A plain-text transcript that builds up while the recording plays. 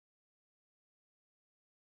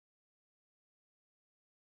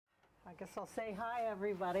I guess I'll say hi,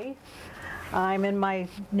 everybody. I'm in my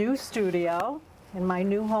new studio, in my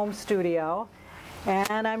new home studio,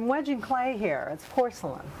 and I'm wedging clay here. It's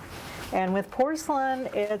porcelain. And with porcelain,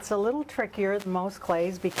 it's a little trickier than most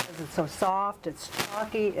clays because it's so soft, it's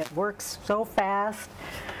chalky, it works so fast.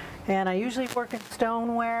 And I usually work in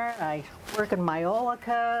stoneware, I work in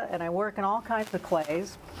myolica, and I work in all kinds of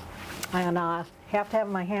clays. And I have to have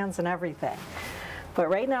my hands in everything. But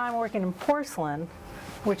right now I'm working in porcelain,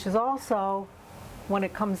 which is also, when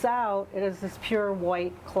it comes out, it is this pure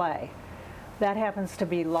white clay. That happens to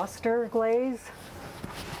be luster glaze.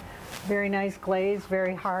 Very nice glaze,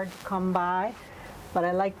 very hard to come by. But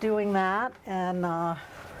I like doing that and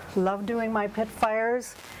love doing my pit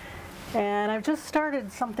fires. And I've just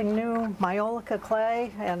started something new, myolica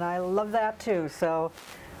clay, and I love that too. So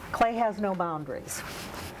clay has no boundaries.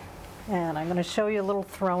 And I'm going to show you a little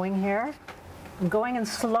throwing here. I'm going in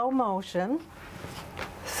slow motion.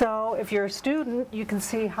 So if you're a student, you can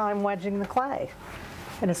see how I'm wedging the clay.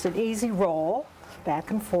 And it's an easy roll, back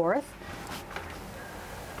and forth.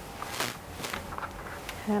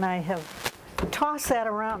 And I have tossed that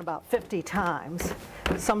around about 50 times.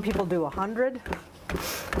 Some people do 100.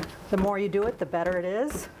 The more you do it, the better it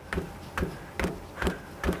is.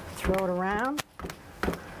 Throw it around.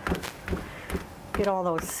 Get all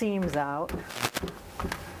those seams out.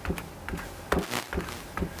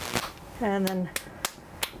 And then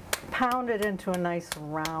pound it into a nice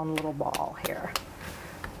round little ball here.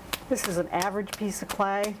 This is an average piece of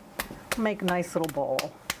clay. Make a nice little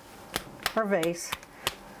bowl or vase.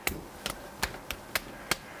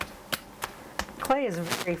 Clay is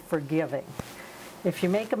very forgiving. If you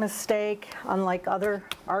make a mistake, unlike other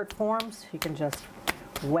art forms, you can just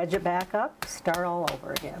wedge it back up, start all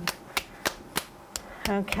over again.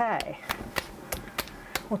 Okay,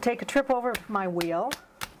 we'll take a trip over my wheel.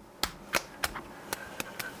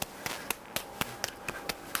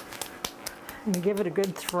 And give it a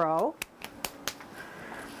good throw.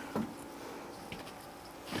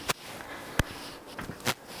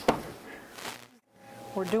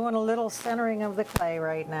 We're doing a little centering of the clay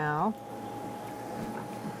right now.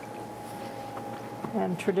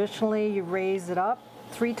 And traditionally you raise it up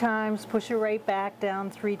 3 times, push it right back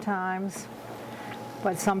down 3 times.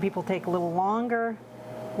 But some people take a little longer.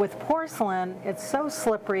 With porcelain, it's so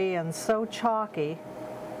slippery and so chalky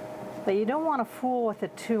that you don't want to fool with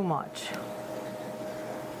it too much,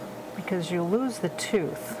 because you'll lose the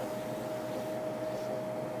tooth.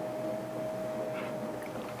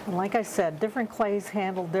 And like I said, different clays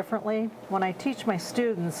handle differently. When I teach my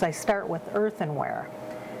students, I start with earthenware.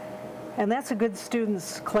 And that's a good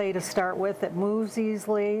student's clay to start with. It moves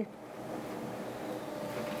easily.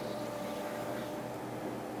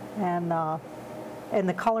 And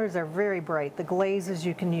the colors are very bright. The glazes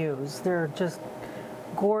you can use, they're just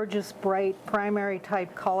gorgeous, bright, primary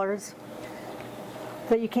type colors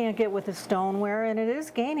that you can't get with the stoneware, and it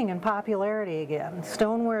is gaining in popularity again.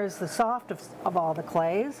 Stoneware is the softest of all the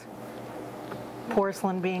clays,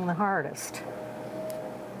 porcelain being the hardest.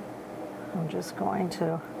 I'm just going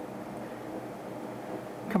to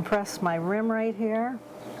compress my rim right here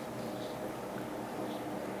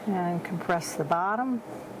and compress the bottom,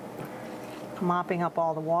 mopping up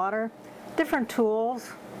all the water. Different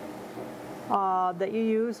tools that you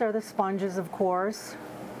use are the sponges, of course,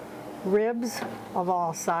 ribs of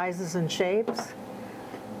all sizes and shapes,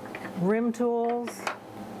 rim tools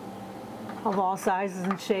of all sizes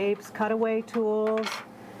and shapes, cutaway tools,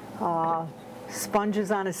 sponges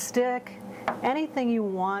on a stick, anything you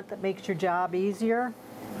want that makes your job easier.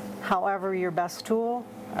 However, your best tool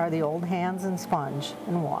are the old hands and sponge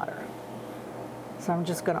and water. So I'm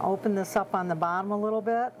just going to open this up on the bottom a little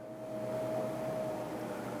bit.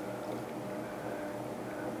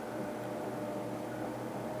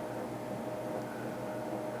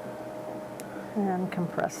 And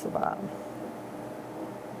compress the bottom.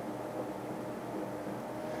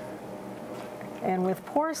 And with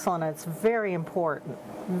porcelain, it's very important,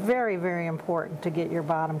 very, very important to get your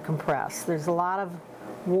bottom compressed. There's a lot of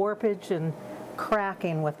warpage and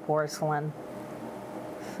cracking with porcelain.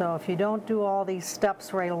 So if you don't do all these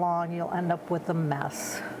steps right along, you'll end up with a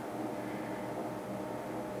mess.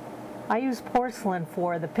 I use porcelain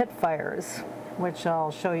for the pit fires, which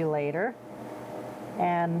I'll show you later.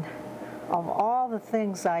 And of all the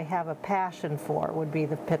things I have a passion for would be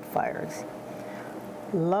the pit fires.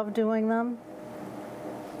 Love doing them.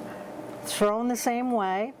 Thrown the same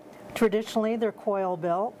way. Traditionally they're coil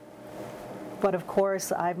built, but of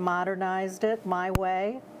course I've modernized it my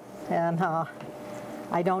way, and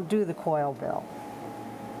I don't do the coil built.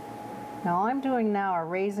 Now all I'm doing now are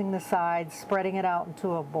raising the sides, spreading it out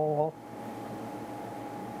into a bowl,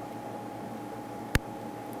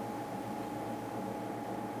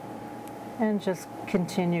 And just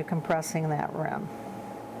continue compressing that rim.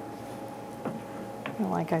 And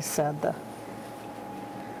like I said, the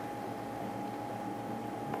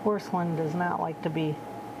porcelain does not like to be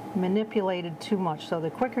manipulated too much, so the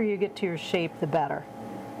quicker you get to your shape, the better.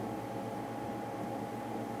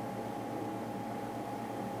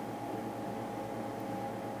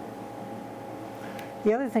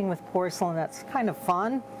 The other thing with porcelain that's kind of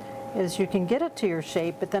fun is you can get it to your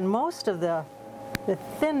shape, but then most of the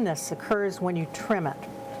thinness occurs when you trim it.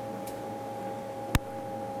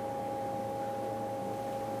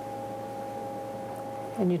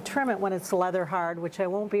 And you trim it when it's leather hard, which I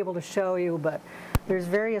won't be able to show you, but there's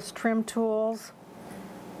various trim tools.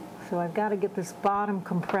 So I've got to get this bottom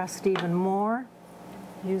compressed even more.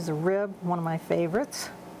 Use a rib, one of my favorites.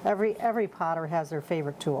 Every potter has their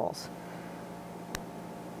favorite tools.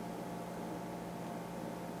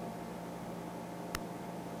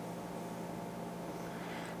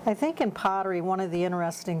 I think in pottery, one of the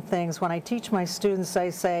interesting things, when I teach my students, I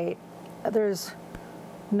say, there's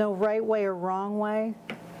no right way or wrong way,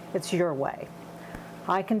 it's your way.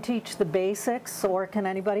 I can teach the basics, or can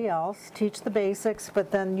anybody else teach the basics, but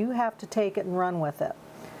then you have to take it and run with it.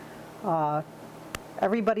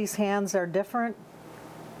 Everybody's hands are different.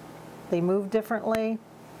 They move differently.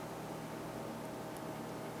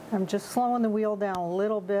 I'm just slowing the wheel down a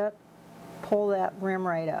little bit, pull that rim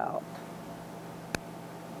right out.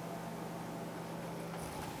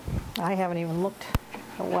 I haven't even looked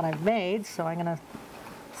at what I've made, so I'm going to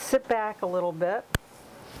sit back a little bit.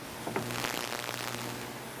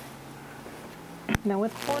 Now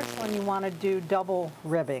with porcelain, you want to do double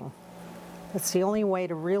ribbing. That's the only way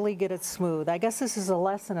to really get it smooth. I guess this is a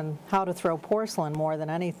lesson in how to throw porcelain more than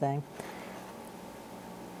anything.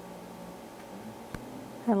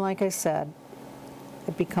 And like I said,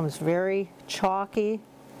 it becomes very chalky,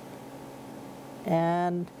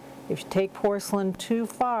 and if you take porcelain too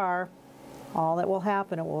far, all that will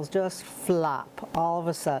happen, it will just flop all of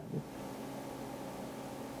a sudden.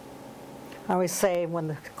 I always say when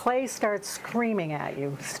the clay starts screaming at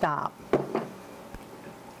you, stop.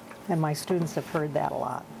 And my students have heard that a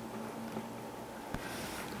lot.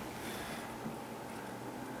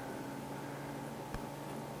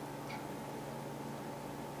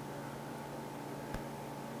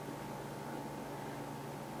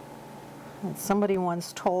 And somebody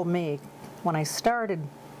once told me when I started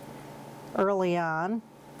early on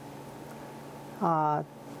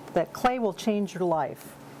that clay will change your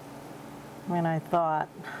life. And I thought,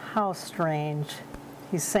 how strange.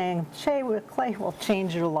 He's saying, clay will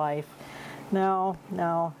change your life. No,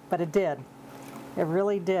 but it did. It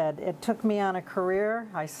really did. It took me on a career.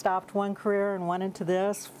 I stopped one career and went into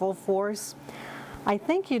this full force. I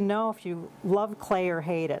think you know if you love clay or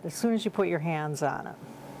hate it as soon as you put your hands on it.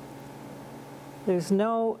 There's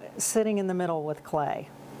no sitting in the middle with clay.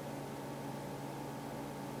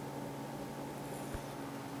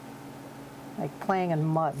 Like playing in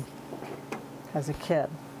mud as a kid.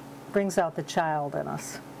 Brings out the child in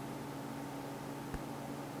us.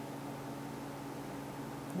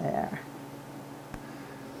 There.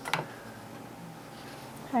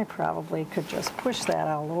 I probably could just push that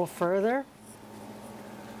out a little further.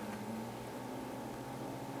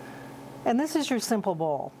 And this is your simple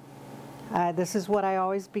bowl. This is what I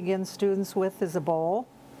always begin students with, is a bowl.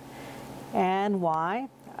 And why?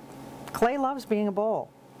 Clay loves being a bowl.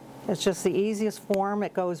 It's just the easiest form.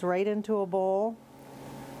 It goes right into a bowl,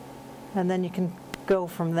 and then you can go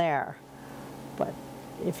from there. But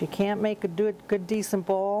if you can't make a good decent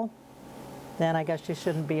bowl, then I guess you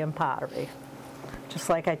shouldn't be in pottery. Just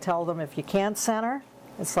like I tell them, if you can't center,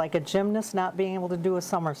 it's like a gymnast not being able to do a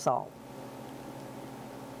somersault.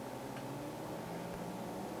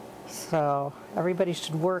 So everybody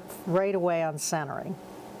should work right away on centering.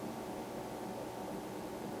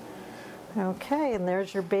 Okay, and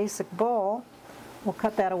there's your basic bowl. We'll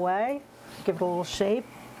cut that away, give it a little shape.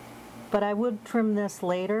 But I would trim this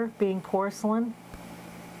later, being porcelain.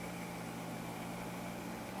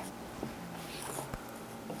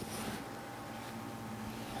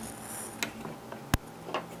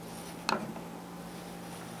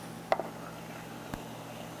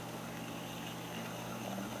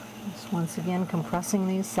 Just once again compressing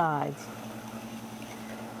these sides.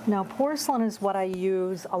 Now porcelain is what I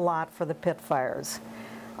use a lot for the pit fires.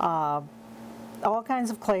 All kinds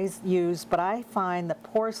of clays used, but I find that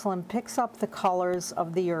porcelain picks up the colors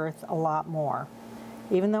of the earth a lot more,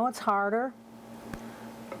 even though it's harder.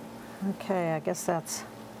 Okay, I guess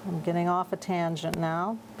I'm getting off a tangent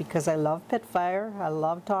now because I love pit fire. I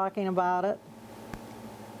love talking about it.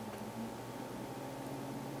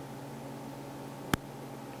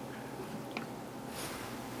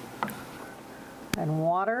 And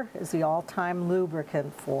water is the all-time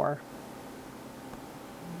lubricant for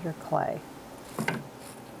your clay.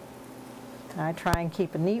 I try and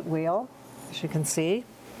keep a neat wheel, as you can see.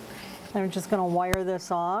 I'm just going to wire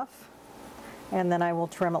this off, and then I will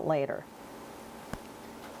trim it later.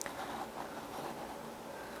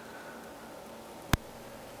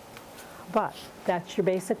 But that's your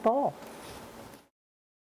basic bowl.